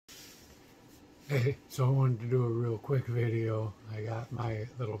Hey, so I wanted to do a real quick video. I got my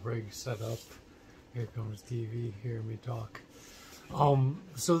little rig set up. Here comes TV, hear me talk.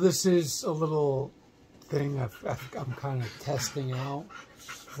 So this is a little thing I'm kind of testing out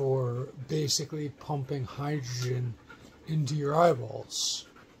for basically pumping hydrogen into your eyeballs.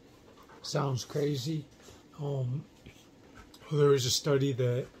 Sounds crazy. There was a study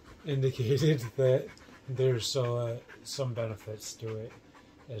that indicated that there's some benefits to it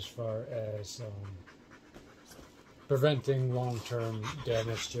as far as preventing long-term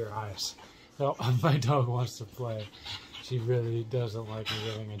damage to your eyes. So my dog wants to play. She really doesn't like me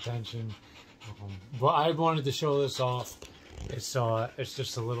giving attention. But I wanted to show this off. It's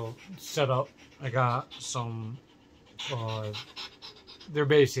just a little setup. I got some, they're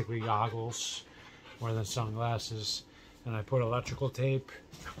basically goggles more than sunglasses. And I put electrical tape,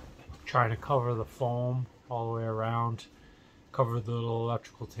 trying to cover the foam all the way around. Covered the little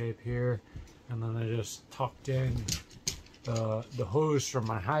electrical tape here, and then I just tucked in the hose from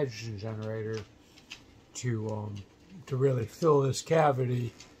my hydrogen generator to really fill this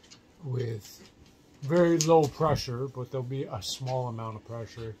cavity with very low pressure, but there'll be a small amount of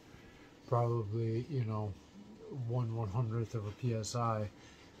pressure, probably 1/100th of a psi.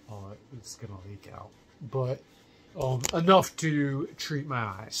 It's gonna leak out, but enough to treat my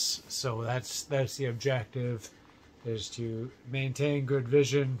eyes. So that's the objective, is to maintain good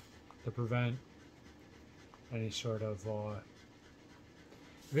vision to prevent any sort of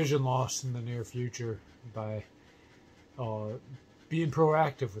vision loss in the near future by being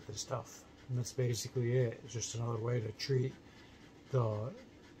proactive with this stuff. And that's basically it. It's just another way to treat the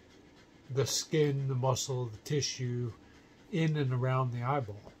skin, the muscle, the tissue in and around the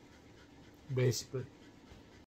eyeball, basically.